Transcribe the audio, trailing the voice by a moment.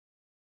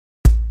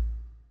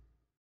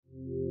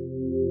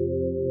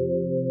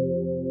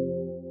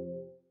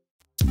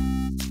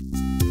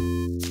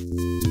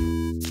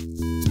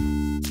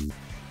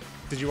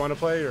you want to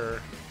play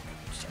or?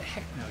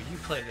 Heck no, you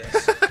play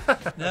this.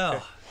 No.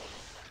 Okay.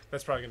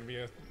 That's probably gonna be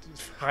a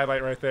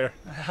highlight right there.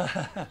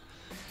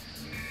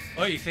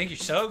 Oh, you think you're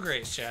so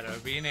great, Shadow,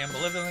 being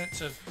ambivalent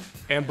to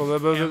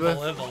Ambivalent.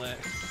 ambivalent.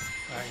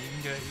 All right, you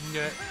can do it. You can do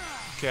it.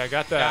 Okay, I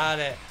got that. Got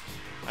it.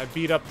 I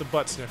beat up the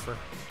butt sniffer.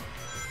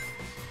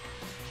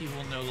 He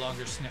will no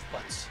longer sniff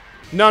butts.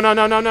 No, no,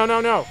 no, no, no, no,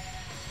 no.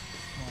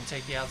 I'm gonna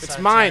take the outside. It's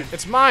mine. turn.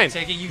 It's mine.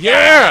 Take it. You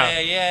Yeah.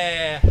 got it.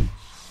 Yeah.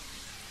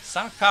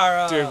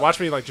 Sankara. Dude,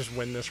 watch me like just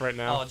win this right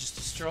now. Oh, just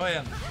destroy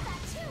him.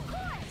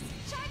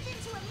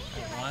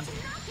 One.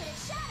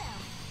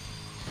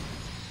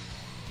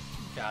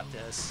 Got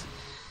this.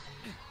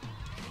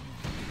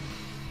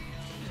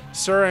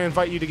 Sir, I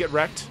invite you to get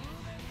wrecked.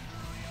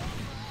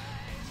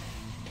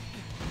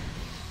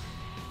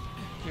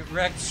 Get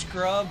wrecked,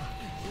 scrub.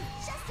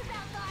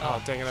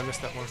 Oh, dang it, I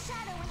missed that one.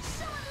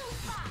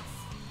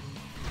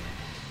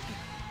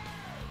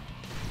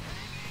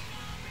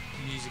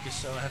 The music is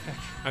so epic.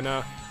 I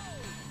know.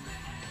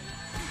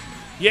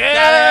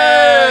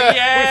 Yeah!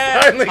 Yeah!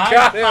 We finally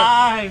got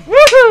him!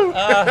 Woohoo!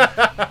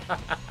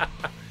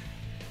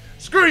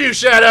 Screw you,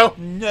 Shadow!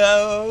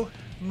 No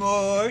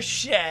more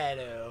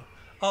Shadow.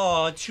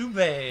 Oh, too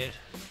bad.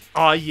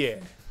 Oh yeah.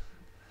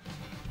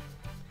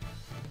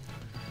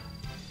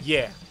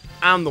 Yeah,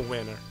 I'm the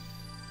winner.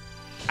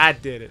 I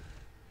did it.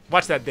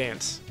 Watch that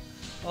dance.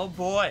 Oh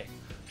boy.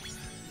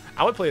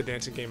 I would play a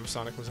dancing game if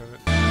Sonic was in it.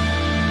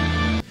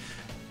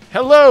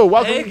 Hello,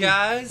 welcome. Hey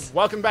guys.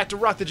 Welcome back to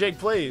RockTheJake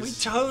Plays. We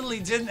totally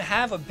didn't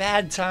have a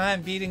bad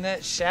time beating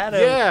that Shadow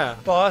Yeah.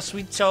 boss.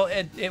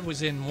 It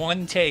was in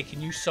one take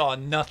and you saw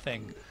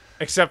nothing.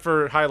 Except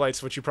for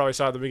highlights, which you probably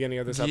saw at the beginning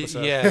of this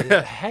episode.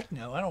 Yeah. Heck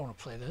no, I don't want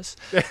to play this.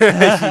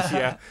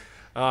 Yeah.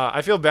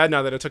 I feel bad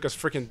now that it took us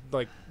freaking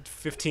like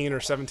 15 or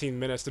 17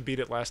 minutes to beat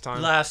it last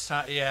time. Last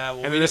time, yeah.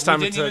 Well, And then this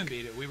time we it didn't even took-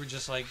 beat it. We were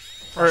just like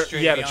Or,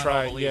 frustrated. yeah, to beyond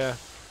try. all belief. Yeah.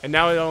 And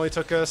now it only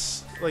took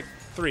us like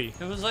 3.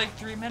 It was like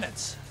 3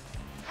 minutes.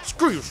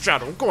 Screw you,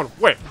 Shadow. I'm going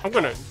away. I'm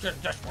gonna.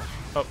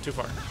 Oh, too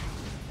far.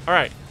 All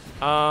right.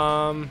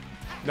 Now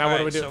what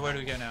do we do? So where do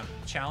we go now?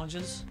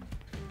 Challenges?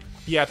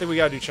 Yeah, I think we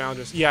gotta do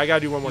challenges. Yeah, I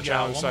gotta do one more We got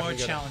challenge. one so I more can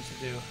get it. challenge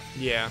to do.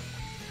 Yeah,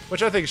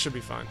 which I think should be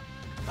fine.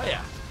 Oh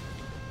yeah.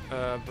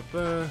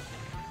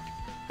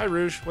 Hi,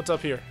 Rouge. What's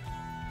up here?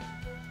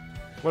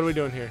 What are we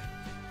doing here?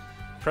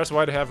 Press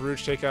Y to have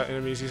Rouge take out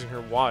enemies using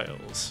her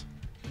wiles.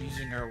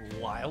 Using her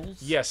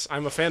wiles? Yes,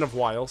 I'm a fan of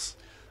wiles.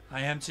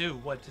 I am too.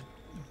 What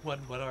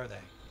are they?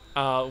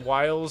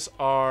 Wiles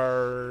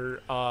are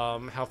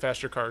how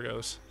fast your car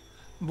goes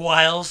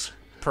Wiles.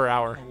 per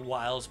hour.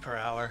 Wiles per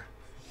hour.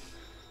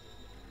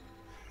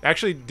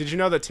 Actually, did you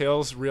know that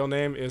Tails' real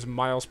name is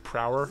Miles per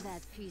hour?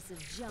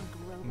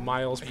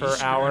 Miles Are per you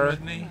screwing hour.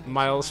 with me?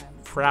 Miles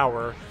per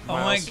hour. Oh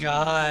my Miles.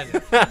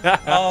 god.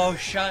 Oh,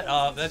 shut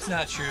up. That's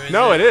not true. Is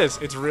No, it it is.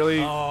 It's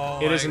really. Oh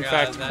it my is in God,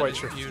 fact that quite is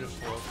true.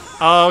 Beautiful.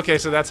 Oh, okay.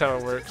 So that's how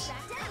it works.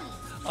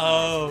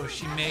 Oh,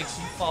 she makes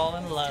you fall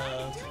in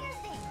love.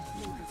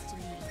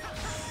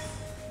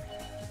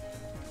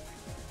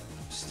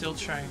 Still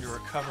trying to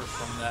recover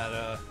from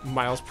that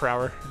Miles per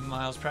hour.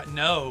 miles per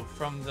no,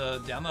 from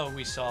the demo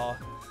we saw.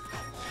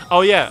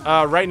 Oh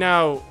yeah. Right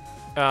now,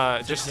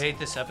 just Just hate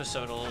this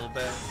episode a little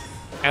bit.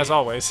 as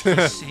always.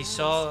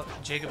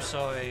 Jacob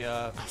saw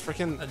a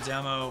Freaking.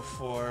 demo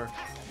for,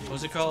 what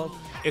was it called?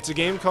 It's a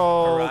game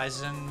called.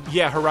 Horizon.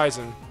 Yeah,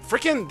 Horizon.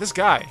 Freaking this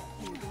guy.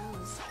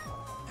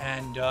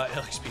 And it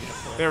looks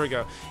beautiful. There we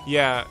go.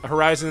 Yeah,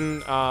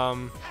 Horizon.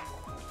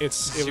 It was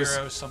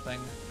Zero something.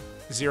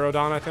 Zero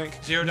Dawn, I think.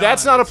 Zero Dawn.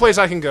 That's not a place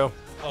I can go.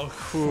 Oh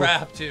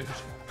crap, dude.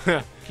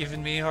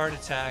 Giving me a heart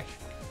attack.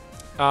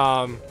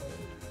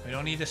 We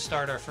don't need to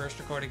start our first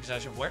recording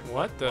session. What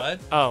the? What?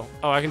 Oh,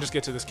 I can just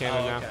get to this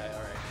cannon Oh, now. okay,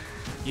 alright.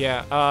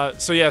 Yeah.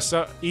 So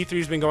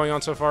E3's been going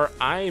on so far.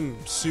 I'm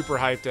super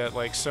hyped at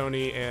like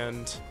Sony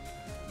and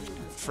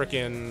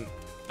frickin'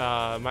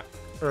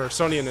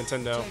 Sony and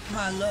Nintendo. Take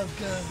my love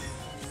gun.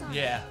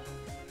 Yeah.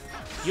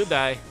 You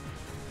die.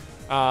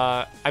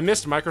 I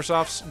missed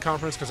Microsoft's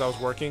conference because I was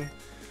working,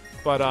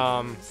 but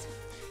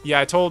yeah,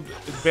 I told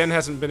Ben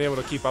hasn't been able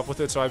to keep up with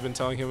it, so I've been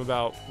telling him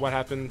about what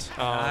happened.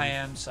 I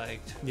am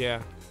psyched.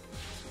 Yeah.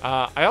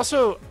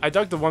 I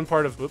dug the one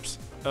part of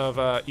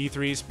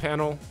E3's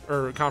panel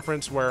or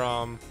conference where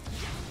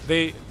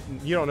you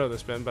don't know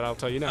this, Ben, but I'll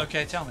tell you now.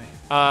 Okay, tell me.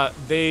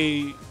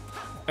 They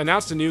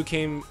announced a new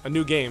game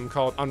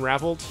called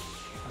Unraveled.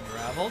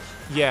 Unraveled?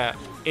 Yeah,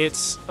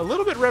 it's a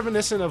little bit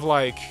reminiscent of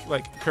like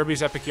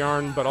Kirby's Epic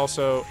Yarn, but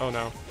also What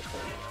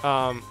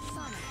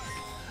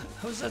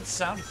was that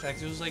sound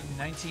effect? It was like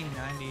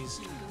 1990s.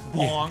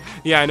 Bonk.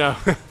 Yeah, I know.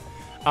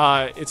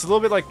 It's a little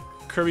bit like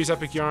Kirby's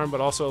Epic Yarn, but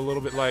also a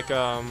little bit like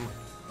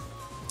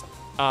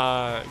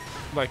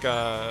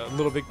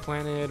Little Big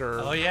Planet or.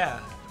 Oh yeah.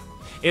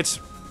 It's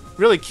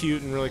really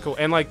cute and really cool,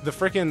 and like the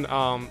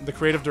frickin' the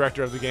creative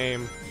director of the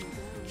game,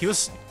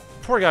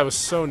 poor guy was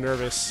so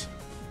nervous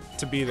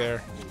to be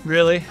there.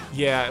 Really?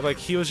 Yeah, like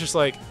he was just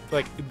like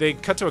they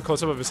cut to a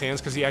close up of his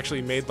hands because he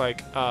actually made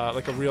like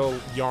a real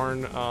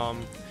yarn.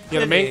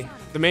 Yeah, Did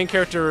the main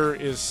character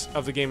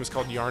of the game is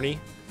called Yarny.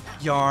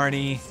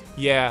 Yarny.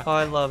 Yeah. Oh,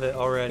 I love it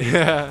already.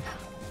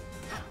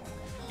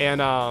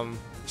 And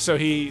so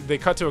they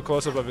cut to a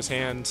close up of his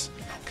hands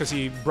because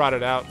he brought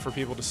it out for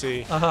people to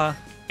see. Uh-huh.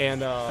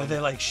 And Are they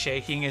like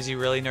shaking? Is he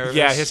really nervous?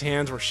 yeah, his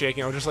hands were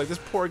shaking. I was just like, this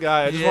poor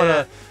guy. I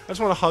just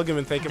want to hug him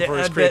and thank him for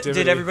his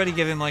creativity. Did everybody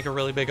give him like a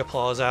really big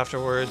applause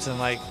afterwards and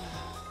like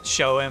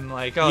show him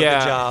like, oh, Yeah.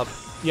 good job?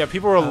 Yeah,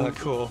 people were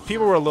Cool.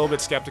 People were a little bit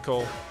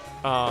skeptical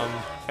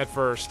at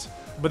first,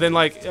 but then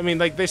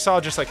they saw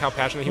just like how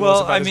passionate he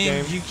was about his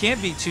game. You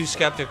can't be too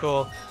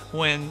skeptical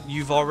when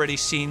you've already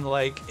seen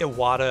like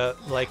Iwata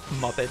like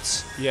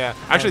Muppets. Yeah,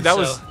 actually that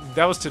was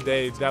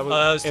today. That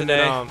was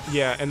today.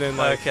 Yeah, and then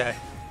like Okay.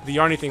 the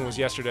Yarny thing was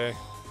yesterday,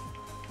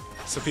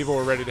 so people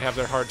were ready to have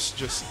their hearts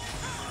just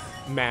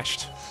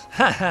mashed.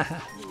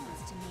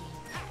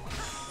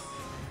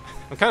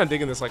 I'm kind of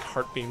digging this like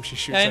heart beam she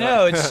shoots. I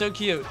know, it's so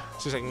cute.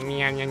 She's like,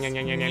 nya, nya, nya,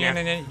 nya, nya, nya,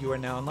 nya. You are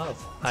now in love.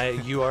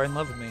 You are in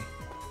love with me.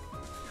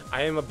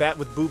 I am a bat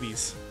with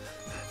boobies.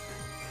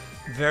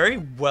 Very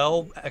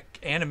well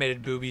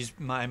animated boobies,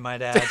 I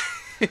might add.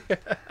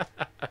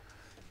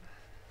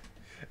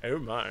 Oh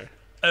my.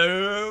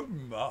 Oh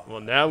my. Well,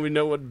 now we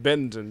know what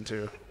Ben's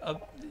into.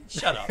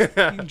 Shut up. You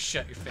can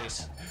shut your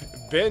face.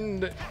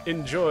 Ben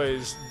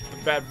enjoys the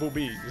bat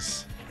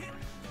boobies.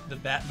 The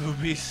bat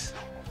boobies.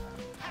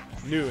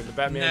 New in the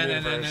Batman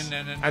universe.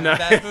 No. I know.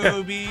 Bat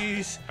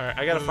boobies. All right,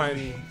 I gotta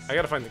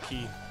find the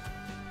key.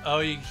 Oh,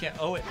 you can't.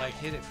 Oh, it like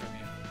hid it from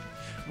you.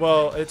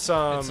 Well, it's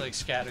It's like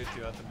scattered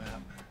throughout the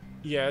map.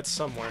 yeah, it's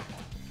somewhere.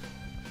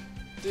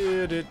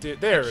 There it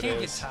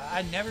is.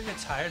 I never get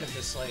tired of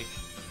this like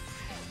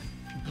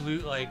blue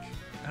like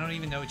I don't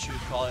even know what you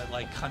would call it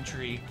like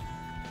country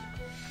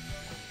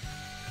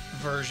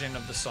version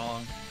of the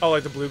song. Oh,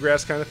 like the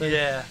bluegrass kind of thing.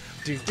 Yeah.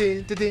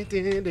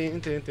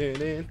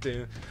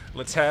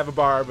 Let's have a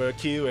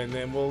barbecue and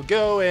then we'll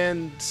go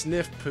and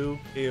sniff poo.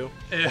 Ew.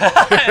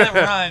 That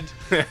rhymed.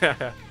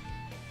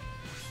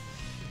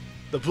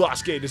 The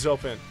boss gate is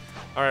open.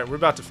 All right, we're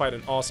about to fight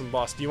an awesome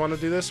boss. Do you want to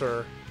do this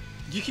or?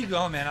 You keep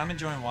going, man. I'm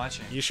enjoying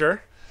watching. You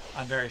sure?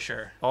 I'm very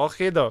sure.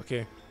 Okay,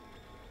 dokie.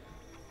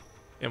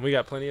 And we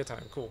got plenty of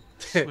time. Cool.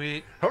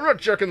 Sweet. I'm not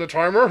checking the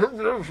timer.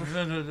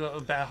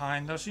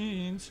 Behind the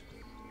scenes.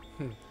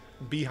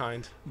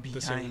 Behind.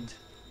 Behind.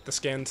 The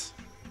skins.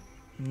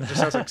 It just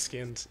sounds like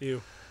skins.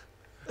 Ew.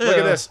 Look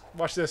at this.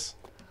 Watch this.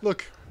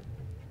 Look.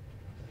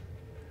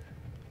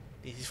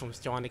 This is from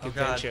Sonic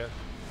Adventure.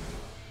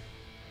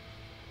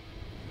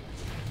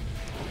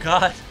 Oh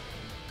God.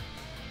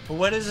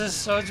 What is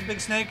this? Oh, it's a big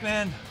snake,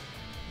 man.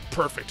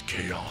 Perfect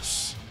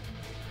chaos.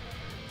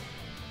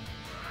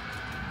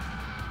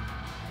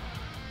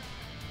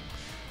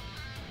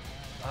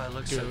 Oh, it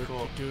looks so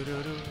cool.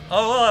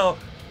 Oh, whoa.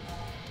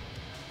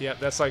 Yeah,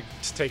 that's like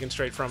taken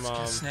straight from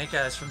Snake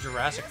Eyes from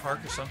Jurassic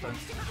Park or something.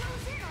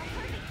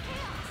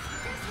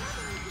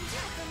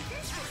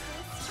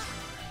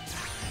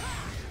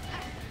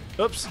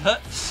 Oops.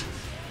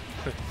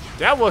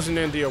 That wasn't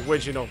in the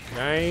original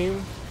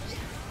game.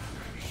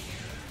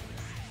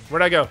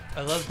 Where'd I go?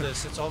 I love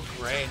this. It's all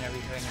gray and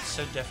everything. It's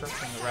so different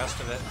from the rest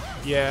of it.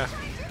 Yeah.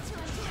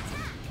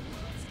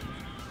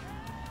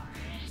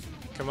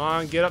 Come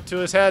on, get up to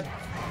his head.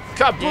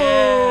 Kaboom!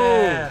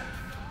 Yeah!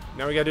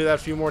 Now we gotta do that a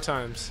few more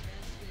times.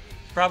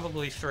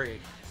 Probably 3.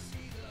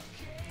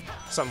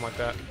 Something like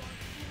that.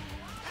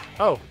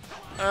 Oh.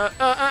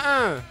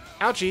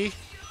 Ouchie.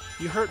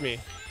 You hurt me.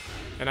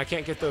 And I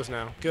can't get those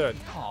now. Good.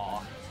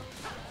 Aw.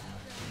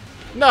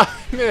 No,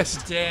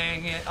 missed.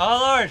 Dang it. Oh,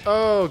 Lord.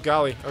 Oh,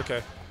 golly.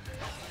 Okay.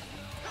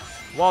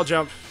 Wall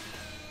jump.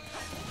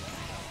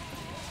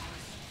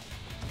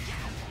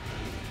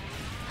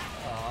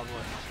 Oh,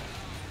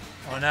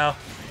 boy. Oh, no.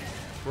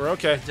 We're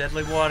okay.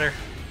 Deadly water.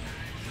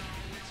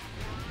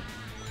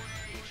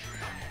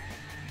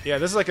 Yeah,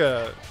 this is like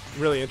a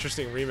really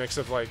interesting remix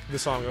of like the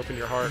song "Open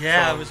Your Heart."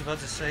 Yeah, I was about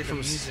to say the from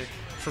music.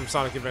 from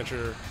Sonic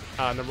Adventure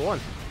 #1.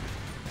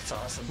 That's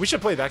awesome. We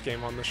should play that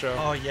game on the show.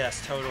 Oh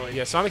yes, totally.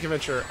 Yeah, Sonic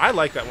Adventure. I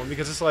like that one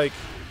because it's like,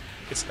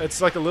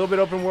 it's like a little bit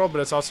open world,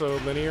 but it's also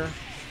linear.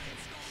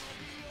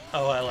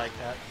 Oh, I like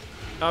that.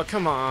 Oh,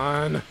 come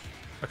on.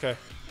 Okay.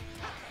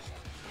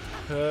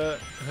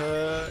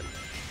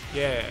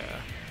 Yeah.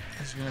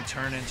 It's gonna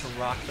turn into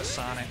Rock the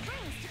Sonic.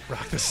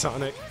 Rock the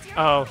Sonic.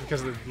 Oh,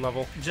 because of the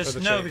level. Just or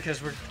the no, shape.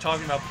 because we're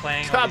talking about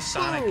playing all these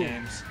Sonic Kaboom!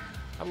 games.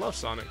 I love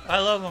Sonic. I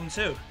love them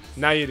too.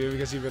 Now you do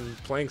because you've been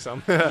playing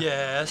some.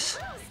 Yes.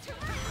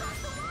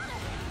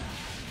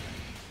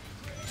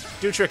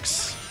 Do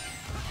tricks.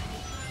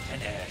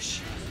 Finish.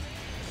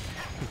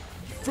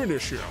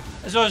 Finish him.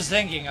 That's what I was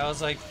thinking. I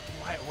was like,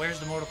 where's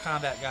the Mortal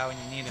Kombat guy when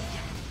you need him?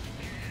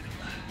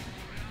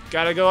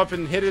 Gotta go up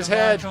and hit his Come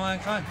head. on,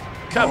 come on.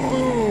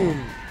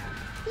 Kaboom!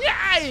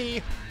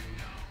 Yay!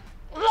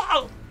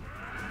 Whoa!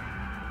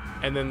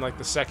 And then like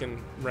the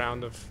second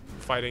round of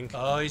fighting.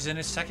 Oh, he's in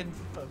his second,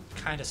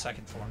 kind of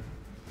second form.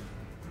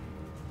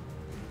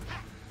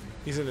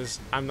 He's in his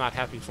I'm not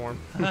happy form.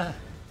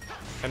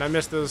 And I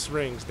missed those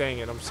rings. Dang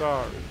it, I'm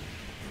sorry.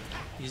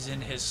 He's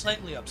in his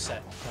slightly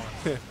upset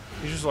form.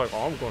 He's just like,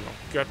 oh, I'm gonna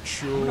get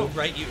I'm you. gonna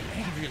write you an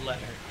angry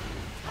letter.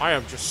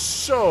 I'm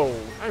so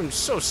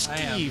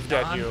skeeved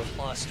at you.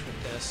 Nonplussed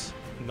with this.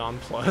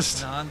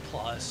 Nonplussed.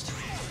 Nonplussed.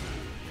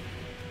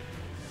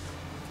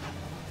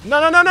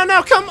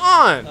 No, come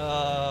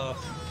on!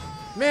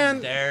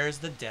 Man. There's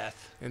the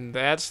death. And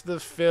that's the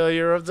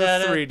failure of the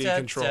 3D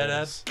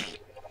controls.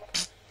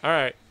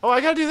 Alright. Oh,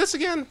 I gotta do this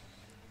again?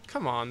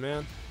 Come on,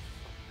 man.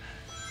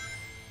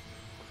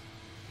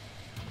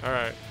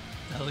 Alright.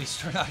 At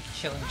least we're not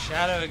killing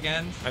Shadow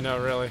again. I know,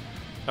 really.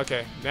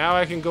 Okay, now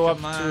I can go up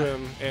to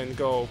him and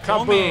go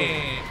kaboom!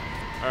 Homie.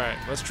 Alright,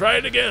 let's try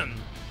it again.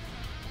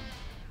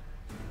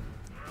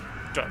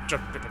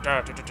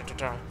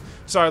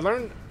 So I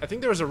learned, I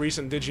think there was a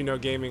recent Did You Know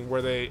Gaming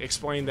where they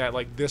explained that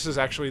like this is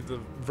actually the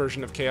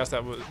version of Chaos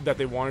that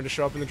they wanted to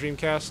show up in the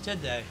Dreamcast.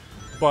 Did they?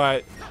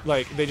 But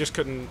like they just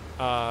couldn't,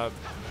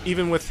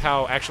 even with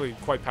how actually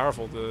quite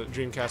powerful the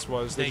Dreamcast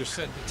was. They just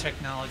couldn't. The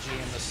technology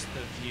and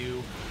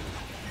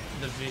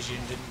the vision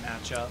didn't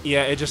match up.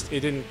 Yeah, it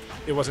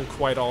wasn't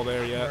quite all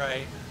there yet.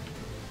 Right.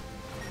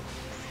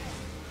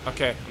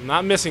 Okay, I'm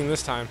not missing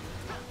this time.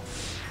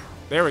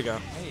 There we go.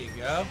 There you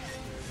go.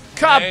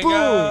 Kaboom! There you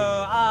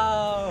go.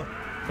 Oh.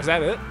 Was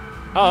that it?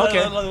 Oh,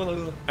 okay.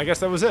 I guess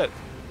that was it.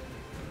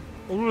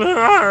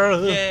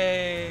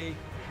 Yay!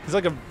 He's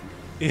like a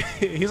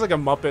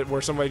Muppet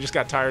where somebody just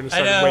got tired and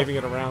started waving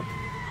it around.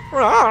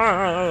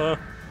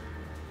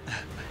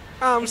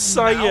 I'm His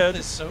Syed. mouth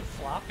is so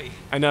floppy.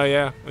 I know,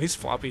 yeah. Well, he's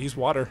floppy. He's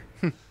water.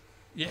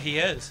 Yeah, he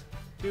is.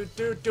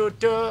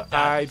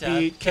 I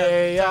beat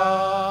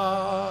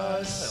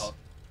chaos.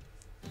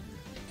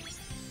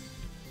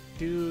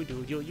 Got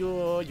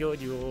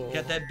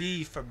that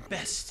B for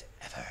best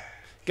ever.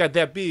 Got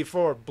that B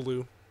for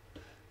blue.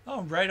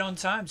 Oh, right on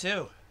time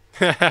too.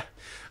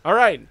 All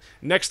right.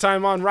 Next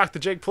time on Rock the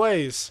Jake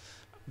Plays,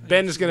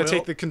 Ben is going to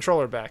take the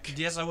controller back.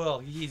 Yes, I will.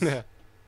 He's